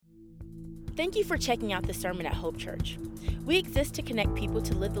Thank you for checking out this sermon at Hope Church. We exist to connect people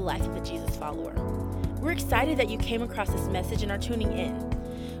to live the life of a Jesus follower. We're excited that you came across this message and are tuning in.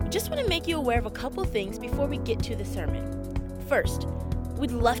 We just want to make you aware of a couple things before we get to the sermon. First, we'd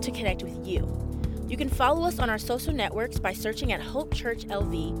love to connect with you. You can follow us on our social networks by searching at Hope Church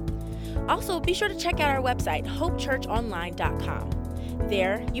LV. Also, be sure to check out our website, hopechurchonline.com.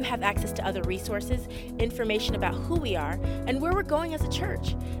 There, you have access to other resources, information about who we are, and where we're going as a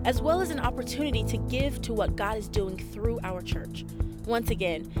church, as well as an opportunity to give to what God is doing through our church. Once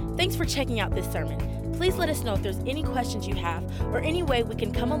again, thanks for checking out this sermon. Please let us know if there's any questions you have or any way we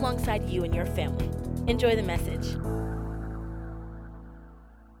can come alongside you and your family. Enjoy the message.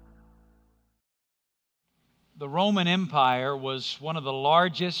 The Roman Empire was one of the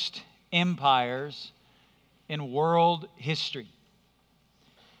largest empires in world history.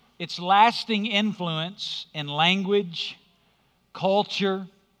 Its lasting influence in language, culture,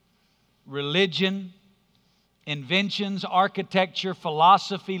 religion, inventions, architecture,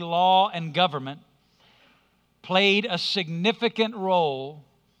 philosophy, law, and government played a significant role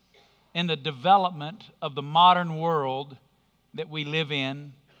in the development of the modern world that we live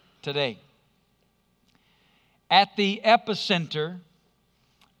in today. At the epicenter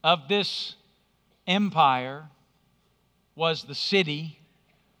of this empire was the city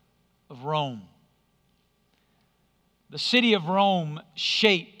of Rome. The city of Rome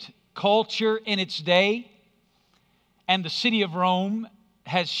shaped culture in its day, and the city of Rome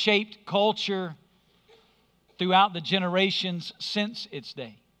has shaped culture throughout the generations since its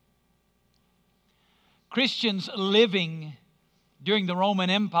day. Christians living during the Roman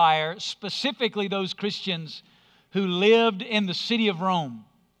Empire, specifically those Christians who lived in the city of Rome,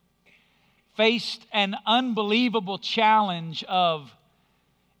 faced an unbelievable challenge of,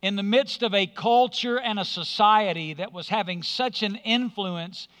 in the midst of a culture and a society that was having such an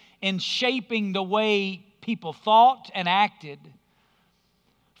influence in shaping the way people thought and acted,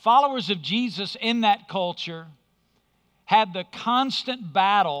 followers of Jesus in that culture had the constant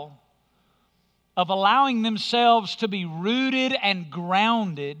battle of allowing themselves to be rooted and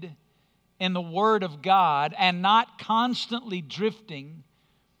grounded in the Word of God and not constantly drifting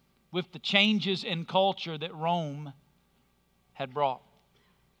with the changes in culture that Rome had brought.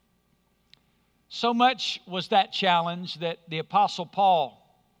 So much was that challenge that the Apostle Paul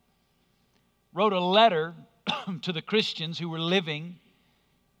wrote a letter to the Christians who were living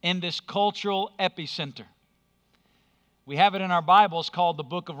in this cultural epicenter. We have it in our Bibles called the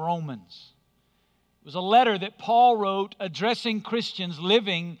Book of Romans. It was a letter that Paul wrote addressing Christians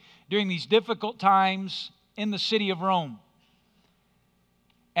living during these difficult times in the city of Rome.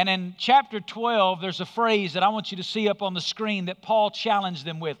 And in chapter 12, there's a phrase that I want you to see up on the screen that Paul challenged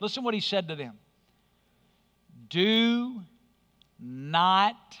them with. Listen what he said to them. Do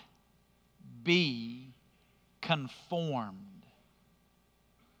not be conformed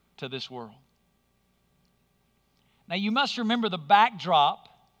to this world. Now you must remember the backdrop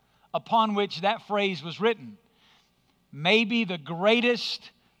upon which that phrase was written. Maybe the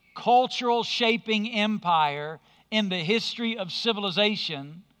greatest cultural shaping empire in the history of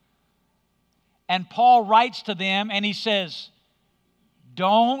civilization. And Paul writes to them and he says,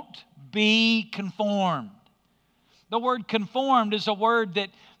 don't be conformed. The word conformed is a word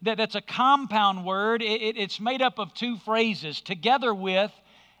that's a compound word. It's made up of two phrases, together with,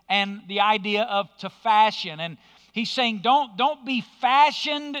 and the idea of to fashion. And he's saying don't be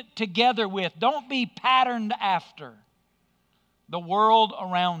fashioned together with, don't be patterned after the world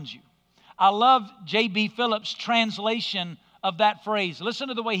around you. I love J.B. Phillips' translation of that phrase. Listen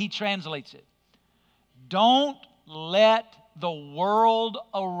to the way he translates it. Don't let the world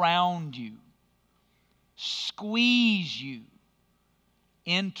around you squeeze you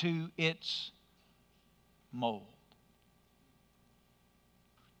into its mold.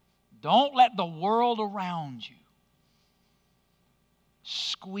 Don't let the world around you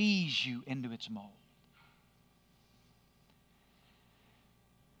squeeze you into its mold.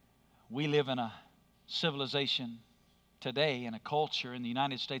 We live in a civilization today, in a culture in the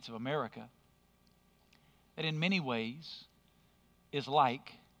United States of America that in many ways is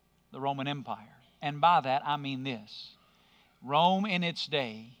like the Roman Empire. And by that I mean this. Rome in its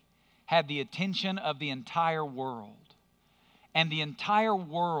day had the attention of the entire world. And the entire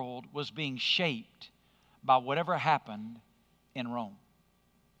world was being shaped by whatever happened in Rome.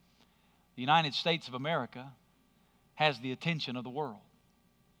 The United States of America has the attention of the world.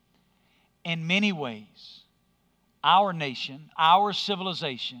 In many ways, our nation, our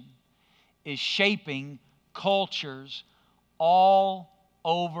civilization is shaping cultures all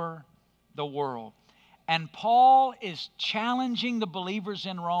over the world. And Paul is challenging the believers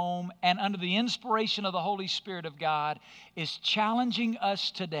in Rome, and under the inspiration of the Holy Spirit of God, is challenging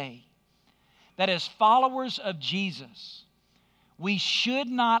us today that as followers of Jesus, we should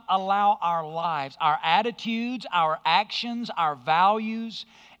not allow our lives, our attitudes, our actions, our values,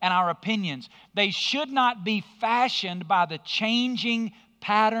 and our opinions, they should not be fashioned by the changing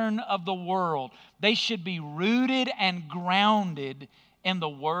pattern of the world. They should be rooted and grounded in the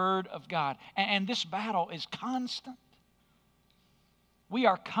Word of God. And this battle is constant. We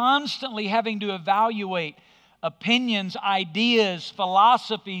are constantly having to evaluate opinions, ideas,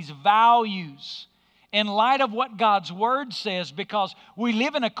 philosophies, values in light of what God's Word says, because we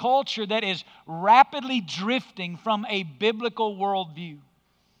live in a culture that is rapidly drifting from a biblical worldview.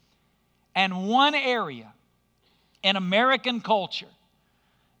 And one area in American culture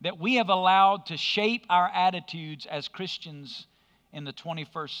that we have allowed to shape our attitudes as Christians in the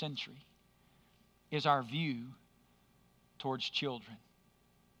 21st century is our view towards children.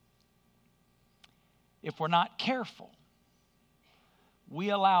 If we're not careful, we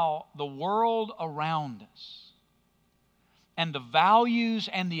allow the world around us and the values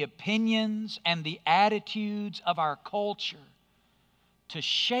and the opinions and the attitudes of our culture to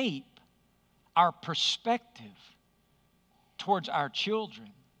shape our perspective towards our children,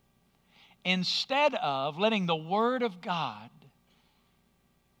 instead of letting the Word of God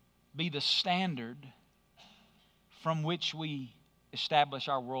be the standard from which we establish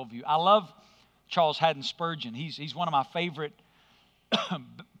our worldview. I love Charles Haddon Spurgeon. He's one of my favorite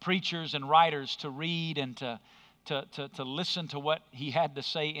preachers and writers to read and to listen to what he had to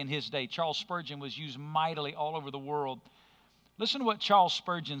say in his day. Charles Spurgeon was used mightily all over the world. Listen to what Charles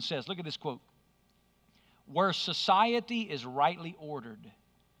Spurgeon says. Look at this quote. Where society is rightly ordered,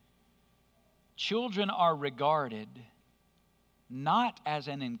 children are regarded not as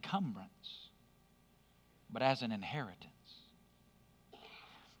an encumbrance, but as an inheritance.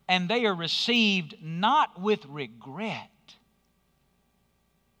 And they are received not with regret,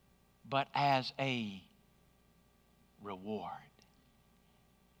 but as a reward.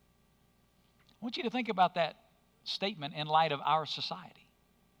 I want you to think about that statement in light of our society.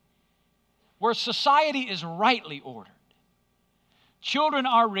 Where society is rightly ordered, children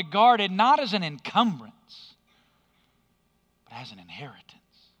are regarded not as an encumbrance, but as an inheritance.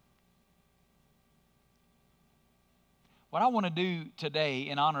 What I want to do today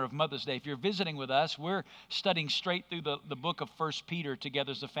in honor of Mother's Day, if you're visiting with us, we're studying straight through the book of 1 Peter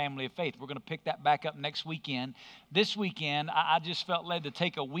together as a family of faith. We're going to pick that back up next weekend. This weekend, I just felt led to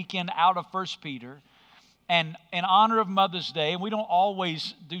take a weekend out of 1 Peter. And in honor of Mother's Day, and we don't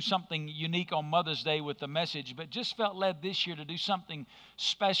always do something unique on Mother's Day with the message, but just felt led this year to do something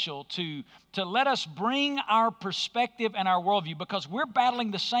special to let us bring our perspective and our worldview, because we're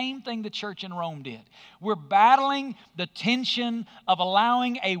battling the same thing the church in Rome did. We're battling the tension of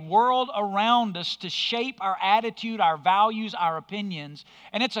allowing a world around us to shape our attitude, our values, our opinions,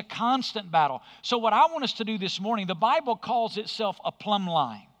 and it's a constant battle. So what I want us to do this morning, the Bible calls itself a plumb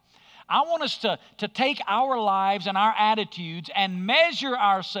line. I want us to take our lives and our attitudes and measure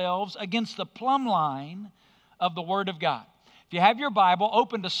ourselves against the plumb line of the Word of God. If you have your Bible,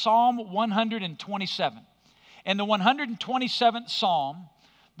 open to Psalm 127. In the 127th Psalm,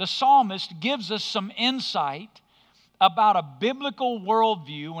 the psalmist gives us some insight about a biblical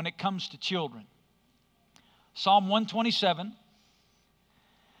worldview when it comes to children. Psalm 127, I'm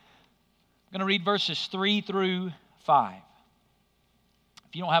going to read verses 3 through 5.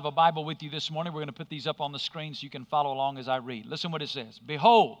 If you don't have a Bible with you this morning, we're going to put these up on the screen so you can follow along as I read. Listen what it says.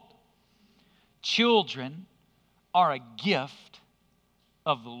 Behold, children are a gift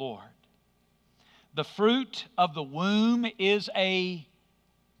of the Lord. The fruit of the womb is a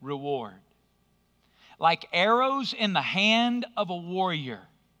reward. Like arrows in the hand of a warrior,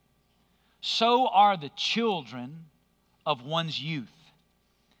 so are the children of one's youth.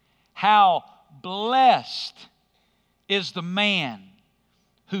 How blessed is the man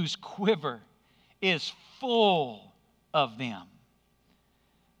whose quiver is full of them.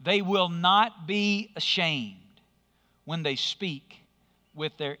 They will not be ashamed when they speak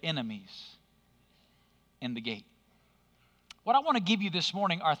with their enemies in the gate. What I want to give you this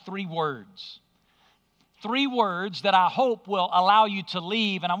morning are 3 words. 3 words that I hope will allow you to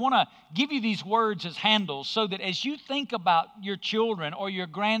leave. And I want to give you these words as handles so that as you think about your children or your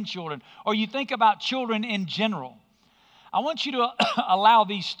grandchildren, or you think about children in general, I want you to allow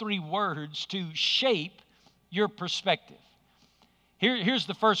these 3 words to shape your perspective. Here's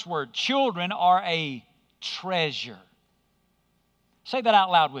the first word. Children are a treasure. Say that out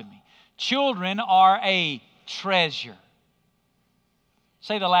loud with me. Children are a treasure.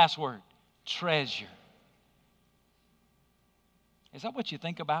 Say the last word. Treasure. Is that what you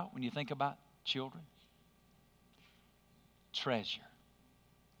think about when you think about children? Treasure.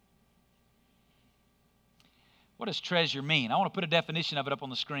 What does treasure mean? I want to put a definition of it up on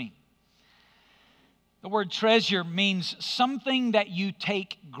the screen. The word treasure means something that you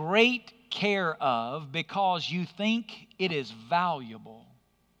take great care of because you think it is valuable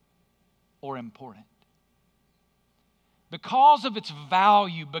or important. Because of its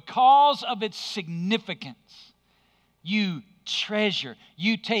value, because of its significance, you treasure,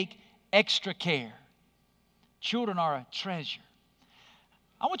 you take extra care. Children are a treasure.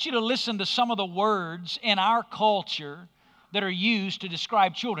 I want you to listen to some of the words in our culture that are used to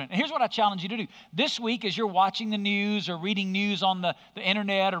describe children. And here's what I challenge you to do. This week, as you're watching the news or reading news on the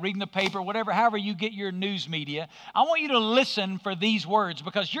internet or reading the paper, whatever, however you get your news media, I want you to listen for these words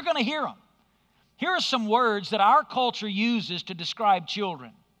because you're going to hear them. Here are some words that our culture uses to describe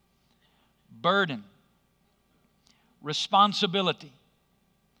children. Burden, responsibility,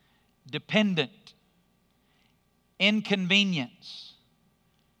 dependent, inconvenience,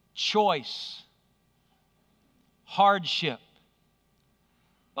 choice, hardship.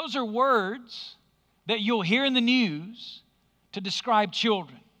 Those are words that you'll hear in the news to describe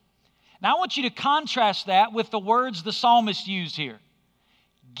children. Now I want you to contrast that with the words the psalmist used here.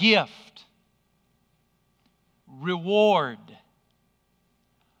 Gift, reward,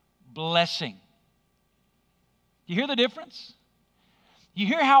 blessing. You hear the difference? You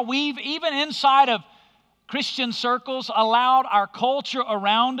hear how we've, even inside of Christian circles, allowed our culture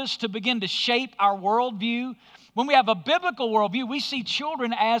around us to begin to shape our worldview. When we have a biblical worldview, we see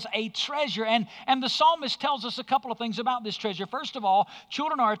children as a treasure. And the psalmist tells us a couple of things about this treasure. First of all,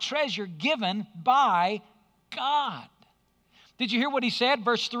 children are a treasure given by God. Did you hear what he said?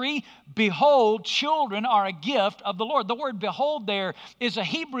 Verse 3, behold, children are a gift of the Lord. The word behold there is a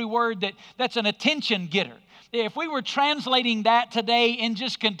Hebrew word that's an attention getter. If we were translating that today in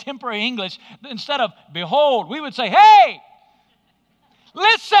just contemporary English, instead of behold, we would say, hey,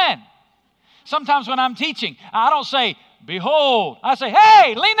 listen. Sometimes when I'm teaching, I don't say, behold. I say,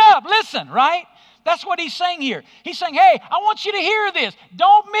 hey, lean up, listen, right? That's what he's saying here. He's saying, hey, I want you to hear this.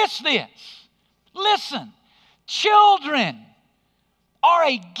 Don't miss this. Listen, children are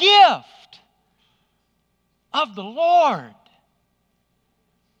a gift of the Lord.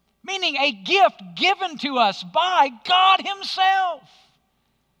 Meaning a gift given to us by God Himself.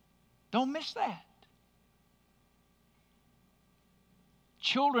 Don't miss that.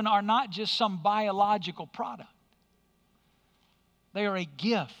 Children are not just some biological product. They are a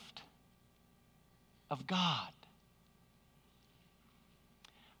gift of God.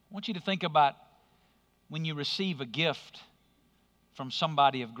 I want you to think about when you receive a gift from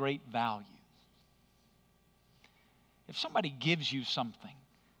somebody of great value. If somebody gives you something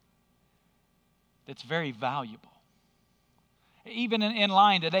that's very valuable. Even in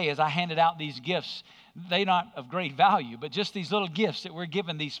line today, as I handed out these gifts, they're not of great value, but just these little gifts that we're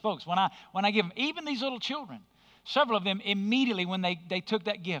giving these folks. When I give them, even these little children, several of them immediately when they took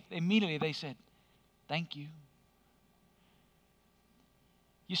that gift, immediately they said, thank you.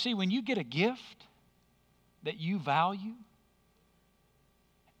 You see, when you get a gift that you value,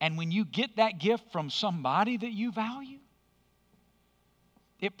 and when you get that gift from somebody that you value,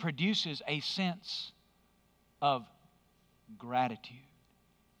 it produces a sense of gratitude.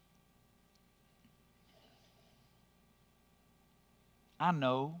 I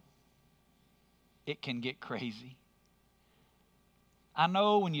know it can get crazy. I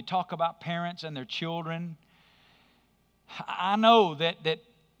know when you talk about parents and their children, I know that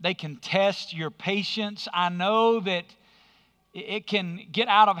they can test your patience. I know that it can get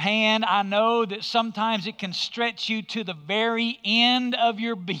out of hand. I know that sometimes it can stretch you to the very end of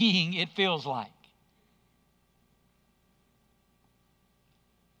your being, it feels like.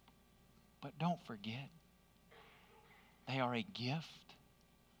 But don't forget, they are a gift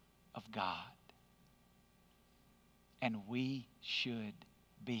of God. And we should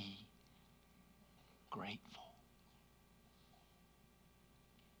be grateful.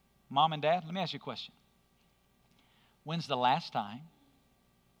 Mom and Dad, let me ask you a question. When's the last time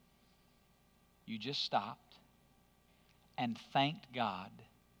you just stopped and thanked God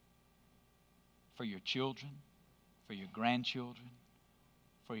for your children, for your grandchildren,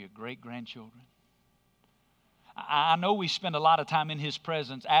 for your great-grandchildren? I know we spend a lot of time in His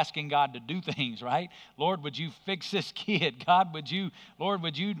presence asking God to do things, right? Lord, would you fix this kid? God, would you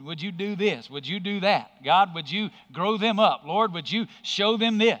do this? Would you do that? God, would you grow them up? Lord, would you show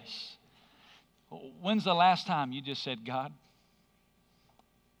them this? When's the last time you just said, God,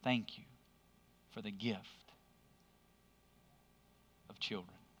 thank you for the gift of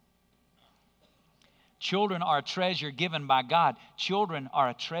children? Children are a treasure given by God. Children are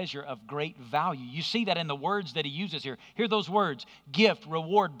a treasure of great value. You see that in the words that he uses here. Hear those words: gift,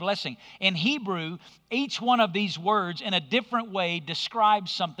 reward, blessing. In Hebrew, each one of these words in a different way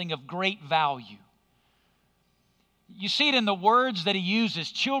describes something of great value. You see it in the words that he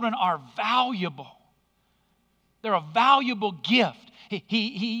uses. Children are valuable. They're a valuable gift.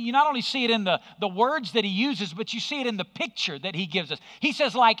 You not only see it in the words that he uses, but you see it in the picture that he gives us. He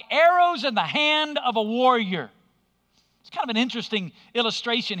says, like arrows in the hand of a warrior. It's kind of an interesting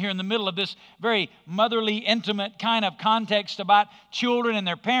illustration here in the middle of this very motherly, intimate kind of context about children and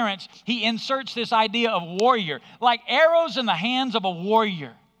their parents. He inserts this idea of warrior, like arrows in the hands of a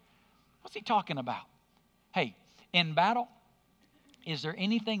warrior. What's he talking about? Hey, in battle, is there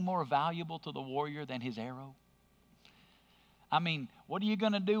anything more valuable to the warrior than his arrow? I mean, what are you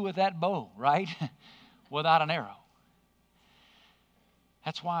going to do with that bow, right? Without an arrow.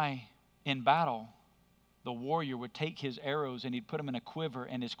 That's why in battle, the warrior would take his arrows and he'd put them in a quiver,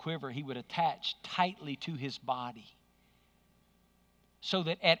 and his quiver he would attach tightly to his body, so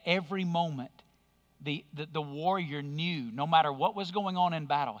that at every moment, the warrior knew, no matter what was going on in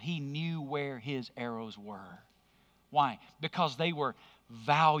battle, he knew where his arrows were. Why? Because they were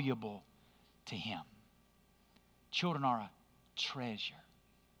valuable to him. Children are a treasure.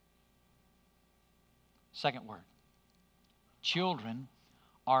 Second word. Children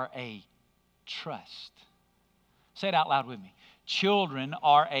are a trust. Say it out loud with me. Children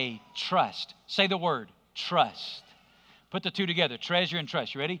are a trust. Say the word, trust. Put the two together, treasure and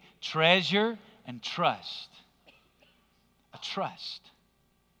trust. You ready? Treasure and trust. A trust.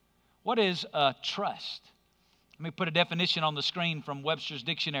 What is a trust? Let me put a definition on the screen from Webster's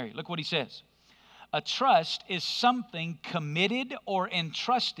Dictionary. Look what he says. A trust is something committed or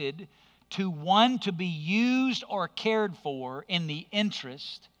entrusted to one to be used or cared for in the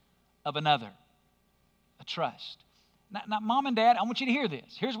interest of another. A trust. Now, Mom and Dad, I want you to hear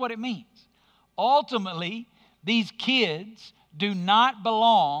this. Here's what it means. Ultimately, these kids do not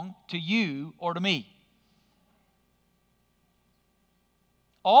belong to you or to me.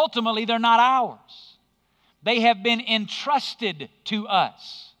 Ultimately, they're not ours. They have been entrusted to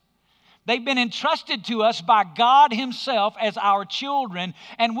us. They've been entrusted to us by God Himself as our children,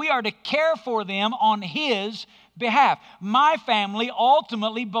 and we are to care for them on His behalf. My family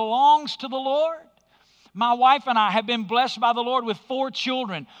ultimately belongs to the Lord. My wife and I have been blessed by the Lord with 4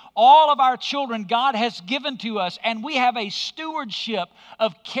 children. All of our children God has given to us, and we have a stewardship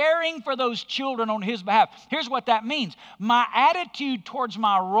of caring for those children on His behalf. Here's what that means. My attitude towards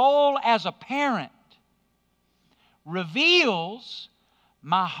my role as a parent reveals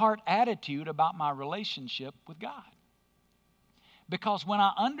my heart attitude about my relationship with God. Because when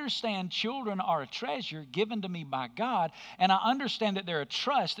I understand children are a treasure given to me by God, and I understand that they're a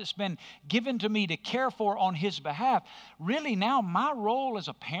trust that's been given to me to care for on His behalf, really now my role as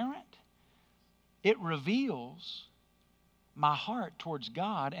a parent, it reveals my heart towards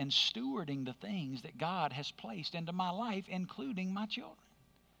God and stewarding the things that God has placed into my life, including my children.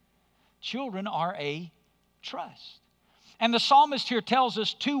 Children are a trust. And the psalmist here tells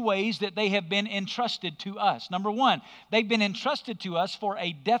us 2 ways that they have been entrusted to us. Number 1, they've been entrusted to us for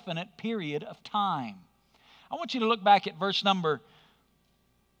a definite period of time. I want you to look back at verse number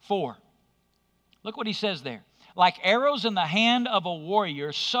 4. Look what he says there. Like arrows in the hand of a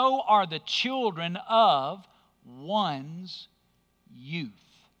warrior, so are the children of one's youth.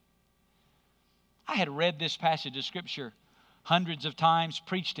 I had read this passage of Scripture hundreds of times,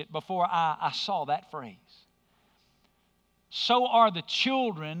 preached it before I saw that phrase. So are the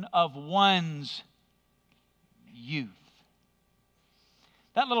children of one's youth.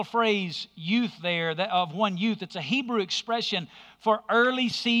 That little phrase, youth there, that of one youth, it's a Hebrew expression for early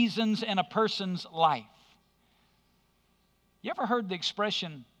seasons in a person's life. You ever heard the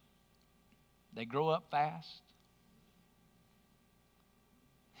expression, they grow up fast?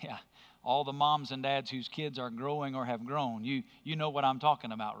 Yeah, all the moms and dads whose kids are growing or have grown, you know what I'm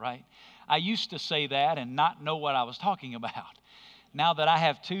talking about, right? I used to say that and not know what I was talking about. Now that I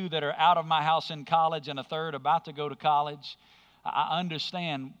have 2 that are out of my house in college and a 3rd about to go to college, I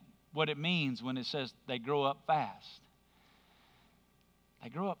understand what it means when it says they grow up fast. They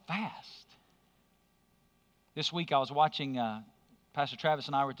grow up fast. This week I was watching, Pastor Travis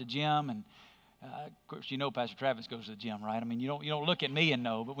and I were at the gym, and of course you know Pastor Travis goes to the gym, right? I mean, you don't look at me and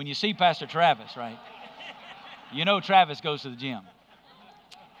know, but when you see Pastor Travis, right, you know Travis goes to the gym.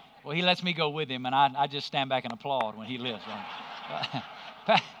 Well, he lets me go with him, and I just stand back and applaud when he lifts.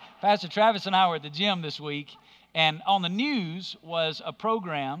 Right? Pastor Travis and I were at the gym this week, and on the news was a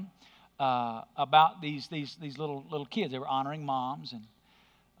program about these little kids. They were honoring moms, and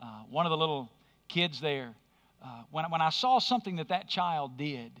one of the little kids there. When I saw something that child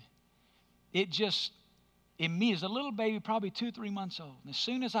did, it just, in me as a little baby, probably 2 or 3 months old, and as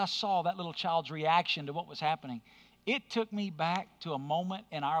soon as I saw that little child's reaction to what was happening, it took me back to a moment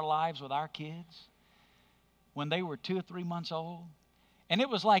in our lives with our kids when they were 2 or 3 months old. And it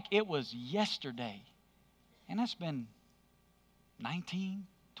was like it was yesterday. And that's been 19,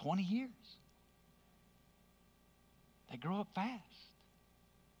 20 years. They grow up fast.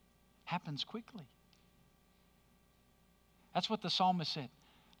 Happens quickly. That's what the psalmist said.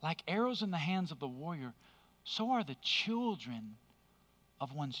 Like arrows in the hands of the warrior, so are the children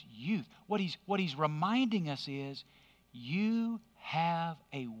of one's youth. What he's reminding us is, you have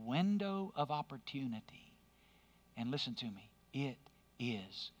a window of opportunity. And listen to me, it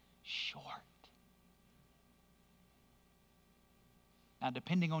is short. Now,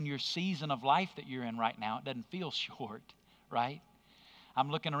 depending on your season of life that you're in right now, it doesn't feel short, right? I'm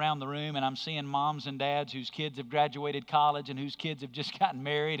looking around the room and I'm seeing moms and dads whose kids have graduated college and whose kids have just gotten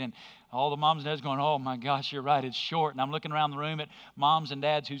married, and all the moms and dads going, oh my gosh, you're right, it's short. And I'm looking around the room at moms and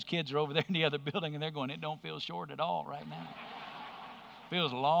dads whose kids are over there in the other building, and they're going, it don't feel short at all right now. It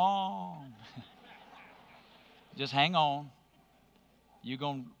feels long. Just hang on. You're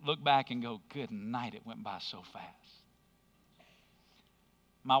going to look back and go, good night, it went by so fast.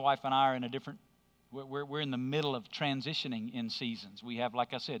 My wife and I are in a different, we're in the middle of transitioning in seasons. We have,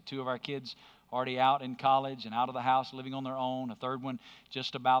 like I said, 2 of our kids already out in college and out of the house, living on their own. A third one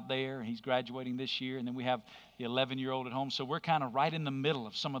just about there. He's graduating this year. And then we have the 11-year-old at home. So we're kind of right in the middle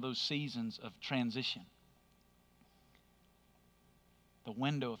of some of those seasons of transition. The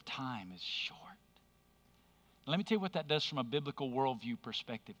window of time is short. Let me tell you what that does from a biblical worldview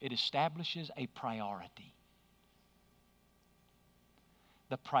perspective. It establishes a priority.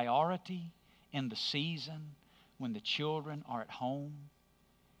 The priority in the season when the children are at home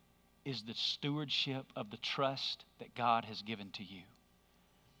is the stewardship of the trust that God has given to you.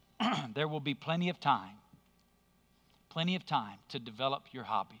 There will be plenty of time to develop your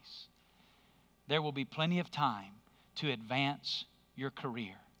hobbies. There will be plenty of time to advance your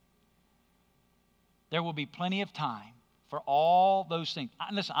career. There will be plenty of time for all those things.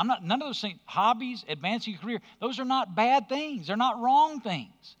 Listen, none of those things, hobbies, advancing your career, those are not bad things. They're not wrong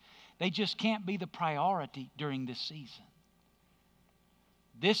things. They just can't be the priority during this season.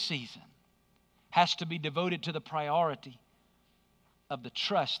 This season has to be devoted to the priority of the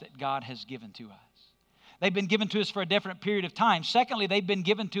trust that God has given to us. They've been given to us for a definite period of time. Secondly, they've been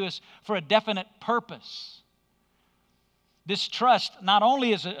given to us for a definite purpose. This trust not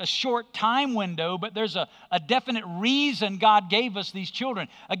only is a short time window, but there's a definite reason God gave us these children.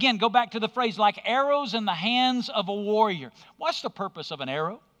 Again, go back to the phrase, like arrows in the hands of a warrior. What's the purpose of an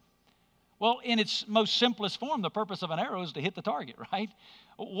arrow? Well, in its most simplest form, the purpose of an arrow is to hit the target, right?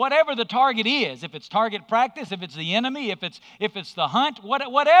 Whatever the target is, if it's target practice, if it's the enemy, if it's the hunt,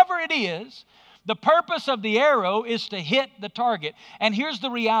 whatever it is, the purpose of the arrow is to hit the target. And here's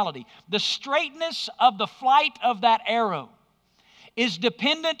the reality. The straightness of the flight of that arrow is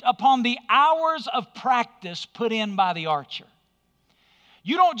dependent upon the hours of practice put in by the archer.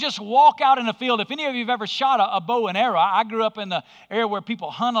 You don't just walk out in a field. If any of you have ever shot a bow and arrow, I grew up in the area where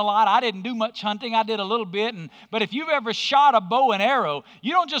people hunt a lot. I didn't do much hunting. I did a little bit. But if you've ever shot a bow and arrow,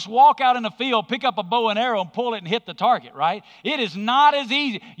 you don't just walk out in a field, pick up a bow and arrow, and pull it and hit the target, right? It is not as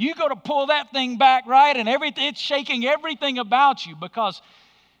easy. You got to pull that thing back, right? And it's shaking everything about you, because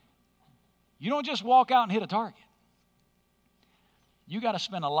you don't just walk out and hit a target. You got to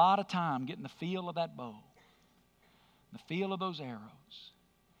spend a lot of time getting the feel of that bow, the feel of those arrows.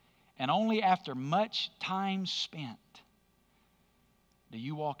 And only after much time spent do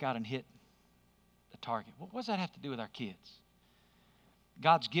you walk out and hit the target. What does that have to do with our kids?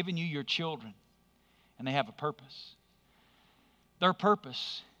 God's given you your children, and they have a purpose. Their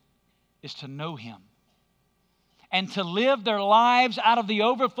purpose is to know Him and to live their lives out of the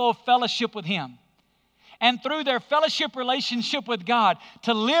overflow of fellowship with Him. And through their fellowship relationship with God,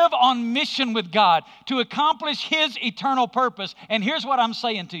 to live on mission with God, to accomplish His eternal purpose. And here's what I'm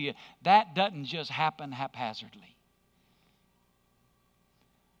saying to you. That doesn't just happen haphazardly.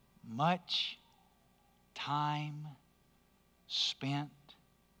 Much time spent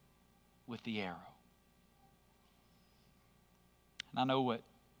with the arrow. And I know what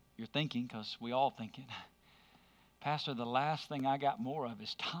you're thinking, because we all think it. Pastor, the last thing I got more of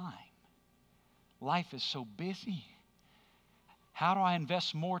is time. Life is so busy. How do I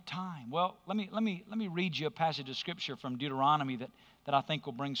invest more time? Well, let me read you a passage of Scripture from Deuteronomy that I think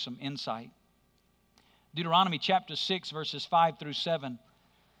will bring some insight. Deuteronomy chapter 6, verses 5 through 7.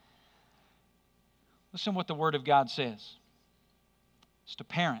 Listen what the Word of God says. It's to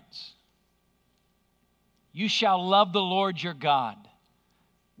parents. You shall love the Lord your God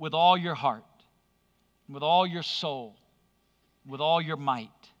with all your heart, with all your soul, with all your might.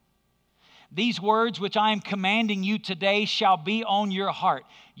 These words which I am commanding you today shall be on your heart.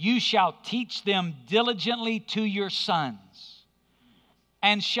 You shall teach them diligently to your sons,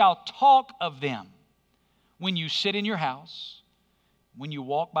 and shall talk of them when you sit in your house, when you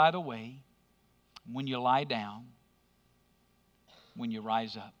walk by the way, when you lie down, when you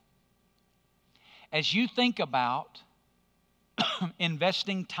rise up. As you think about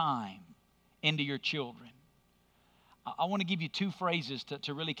investing time into your children, I want to give you two phrases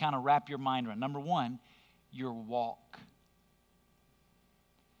to really kind of wrap your mind around. Number one, your walk.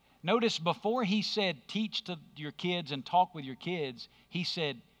 Notice before he said teach to your kids and talk with your kids, he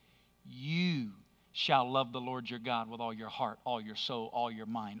said you shall love the Lord your God with all your heart, all your soul, all your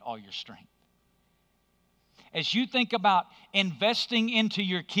mind, all your strength. As you think about investing into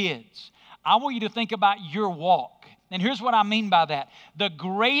your kids, I want you to think about your walk. And here's what I mean by that. The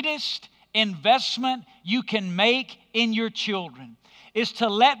greatest investment you can make in your children is to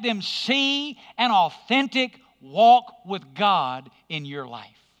let them see an authentic walk with God in your life.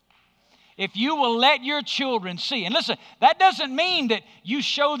 If you will let your children see, and listen, that doesn't mean that you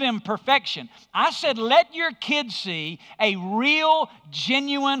show them perfection. I said let your kids see a real,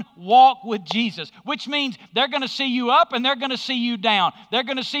 genuine walk with Jesus, which means they're going to see you up and they're going to see you down. They're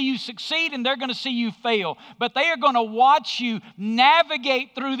going to see you succeed and they're going to see you fail. But they are going to watch you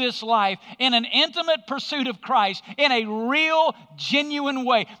navigate through this life in an intimate pursuit of Christ in a real, genuine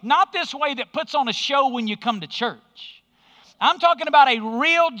way. Not this way that puts on a show when you come to church. I'm talking about a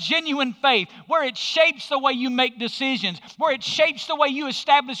real, genuine faith where it shapes the way you make decisions, where it shapes the way you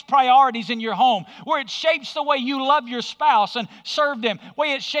establish priorities in your home, where it shapes the way you love your spouse and serve them,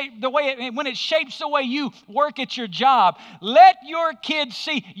 when it shapes the way you work at your job. Let your kids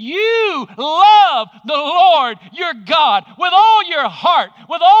see you love the Lord your God with all your heart,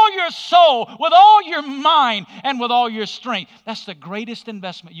 with all your soul, with all your mind, and with all your strength. That's the greatest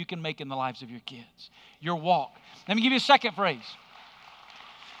investment you can make in the lives of your kids, your walk. Let me give you a second phrase.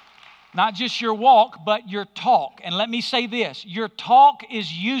 Not just your walk, but your talk. And let me say this. Your talk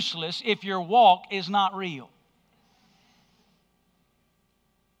is useless if your walk is not real.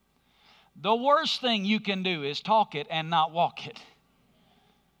 The worst thing you can do is talk it and not walk it.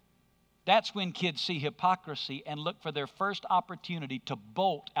 That's when kids see hypocrisy and look for their first opportunity to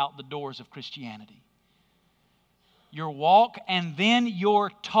bolt out the doors of Christianity. Your walk and then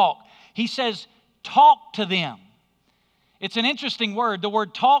your talk. He says, talk to them. It's an interesting word. The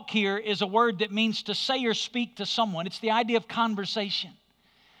word talk here is a word that means to say or speak to someone. It's the idea of conversation.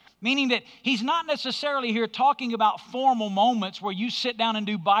 Meaning that he's not necessarily here talking about formal moments where you sit down and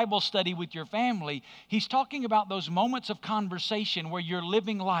do Bible study with your family. He's talking about those moments of conversation where you're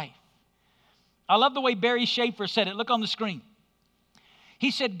living life. I love the way Barry Schaefer said it. Look on the screen. He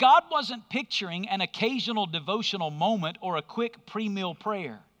said, God wasn't picturing an occasional devotional moment or a quick pre-meal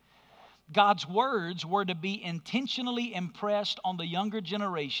prayer. God's words were to be intentionally impressed on the younger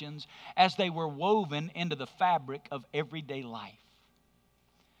generations as they were woven into the fabric of everyday life.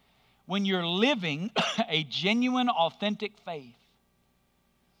 When you're living a genuine, authentic faith,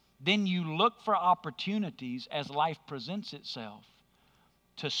 then you look for opportunities as life presents itself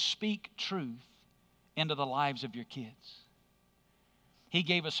to speak truth into the lives of your kids. He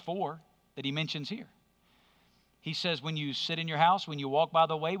gave us 4 that he mentions here. He says, when you sit in your house, when you walk by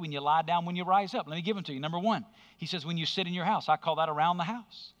the way, when you lie down, when you rise up. Let me give them to you. Number 1, he says, when you sit in your house. I call that around the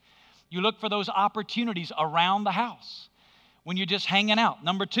house. You look for those opportunities around the house when you're just hanging out.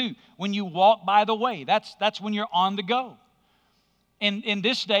 Number 2, when you walk by the way. That's when you're on the go. In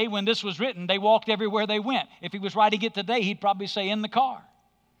this day, when this was written, they walked everywhere they went. If he was writing it today, he'd probably say in the car.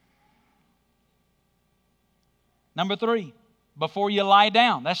 Number 3, before you lie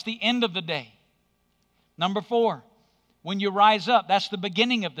down. That's the end of the day. Number 4, when you rise up, that's the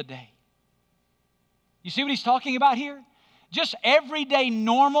beginning of the day. You see what he's talking about here? Just everyday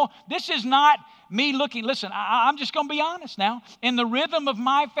normal. This is not me looking. Listen, I'm just going to be honest now. In the rhythm of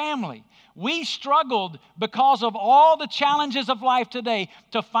my family, we struggled because of all the challenges of life today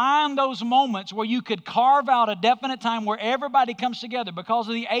to find those moments where you could carve out a definite time where everybody comes together because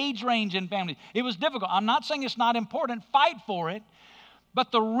of the age range in families. It was difficult. I'm not saying it's not important. Fight for it.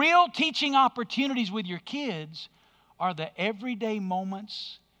 But the real teaching opportunities with your kids are the everyday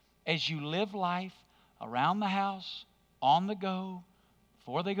moments as you live life around the house, on the go,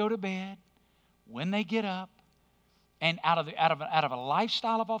 before they go to bed, when they get up, and out of a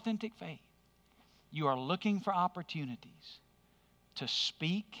lifestyle of authentic faith. You are looking for opportunities to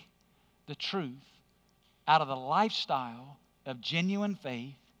speak the truth out of the lifestyle of genuine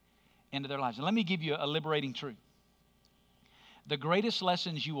faith into their lives. And let me give you a liberating truth. The greatest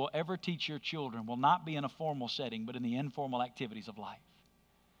lessons you will ever teach your children will not be in a formal setting, but in the informal activities of life.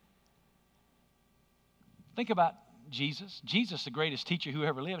 Think about Jesus. Jesus, the greatest teacher who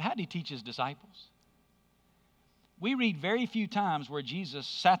ever lived. How did he teach his disciples? We read very few times where Jesus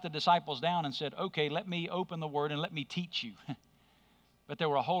sat the disciples down and said, okay, let me open the Word and let me teach you. But there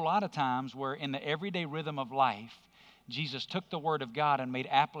were a whole lot of times where in the everyday rhythm of life, Jesus took the Word of God and made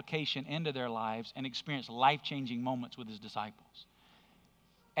application into their lives and experienced life-changing moments with his disciples.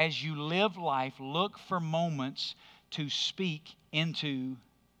 As you live life, look for moments to speak into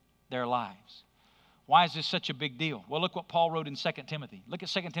their lives. Why is this such a big deal? Well, look what Paul wrote in 2 Timothy. Look at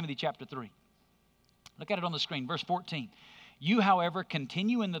 2 Timothy chapter 3. Look at it on the screen, verse 14. You, however,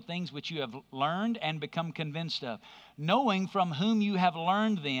 continue in the things which you have learned and become convinced of, knowing from whom you have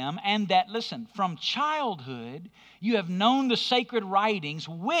learned them, and that, listen, from childhood you have known the sacred writings,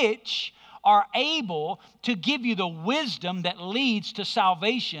 which are able to give you the wisdom that leads to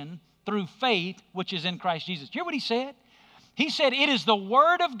salvation through faith, which is in Christ Jesus. Do you hear what he said? He said, it is the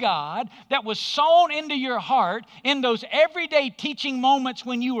Word of God that was sown into your heart in those everyday teaching moments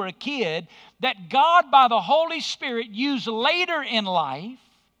when you were a kid that God, by the Holy Spirit, used later in life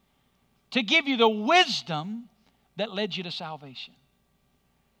to give you the wisdom that led you to salvation.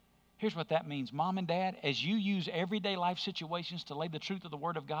 Here's what that means. Mom and Dad, as you use everyday life situations to lay the truth of the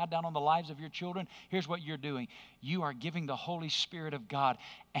Word of God down on the lives of your children, here's what you're doing. You are giving the Holy Spirit of God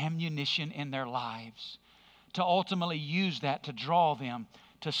ammunition in their lives to ultimately use that to draw them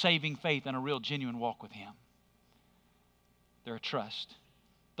to saving faith and a real genuine walk with Him. They're a trust.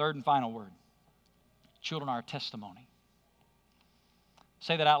 Third and final word. Children are a testimony.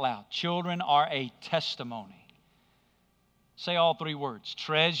 Say that out loud. Children are a testimony. Say all three words.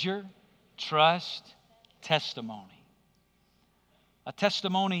 Treasure, trust, testimony. A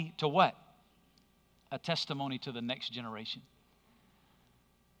testimony to what? A testimony to the next generation.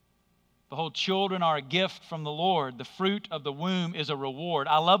 Behold, children are a gift from the Lord. The fruit of the womb is a reward.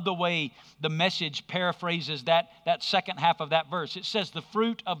 I love the way the Message paraphrases that second half of that verse. It says the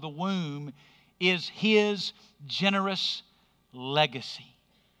fruit of the womb is His generous legacy.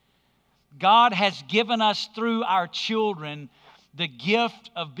 God has given us through our children the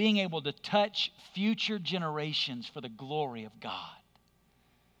gift of being able to touch future generations for the glory of God.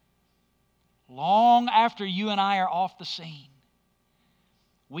 Long after you and I are off the scene,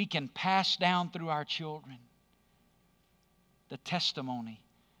 we can pass down through our children the testimony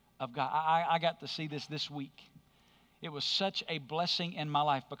of God. I got to see this week. It was such a blessing in my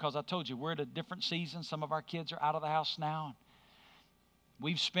life because I told you, we're at a different season. Some of our kids are out of the house now.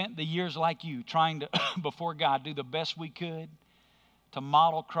 We've spent the years like you trying to, before God, do the best we could to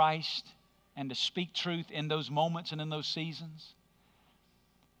model Christ and to speak truth in those moments and in those seasons.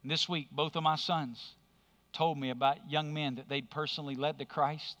 And this week, both of my sons told me about young men that they'd personally led to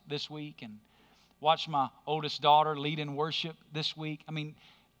Christ this week, and watched my oldest daughter lead in worship this week. I mean,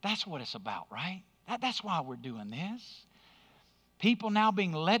 that's what it's about, right? That's why we're doing this. People now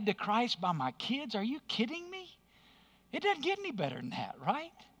being led to Christ by my kids. Are you kidding me? It doesn't get any better than that,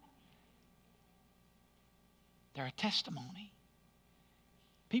 right? They're a testimony.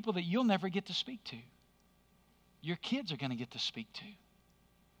 People that you'll never get to speak to. Your kids are going to get to speak to.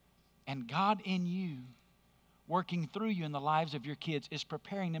 And God in you, working through you in the lives of your kids, is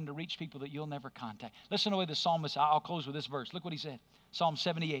preparing them to reach people that you'll never contact. Listen to the way the psalmist, I'll close with this verse. Look what he said. Psalm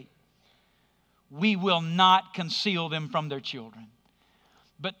 78. We will not conceal them from their children,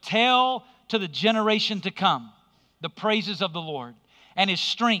 but tell to the generation to come the praises of the Lord and His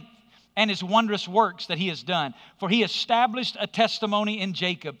strength and His wondrous works that He has done. For He established a testimony in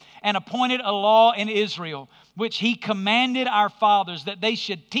Jacob and appointed a law in Israel, which He commanded our fathers that they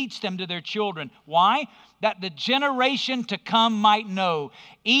should teach them to their children. Why? That the generation to come might know,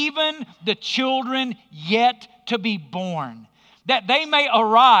 even the children yet to be born, that they may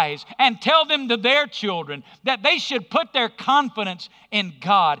arise and tell them to their children that they should put their confidence in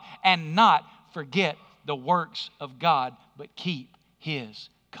God and not forget the works of God, but keep His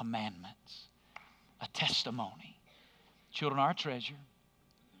commandments. A testimony. Children are a treasure.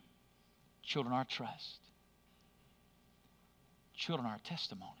 Children are a trust. Children are a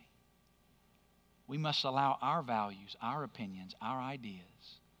testimony. We must allow our values, our opinions, our ideas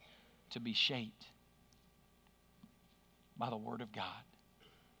to be shaped by the Word of God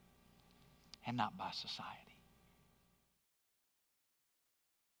and not by society.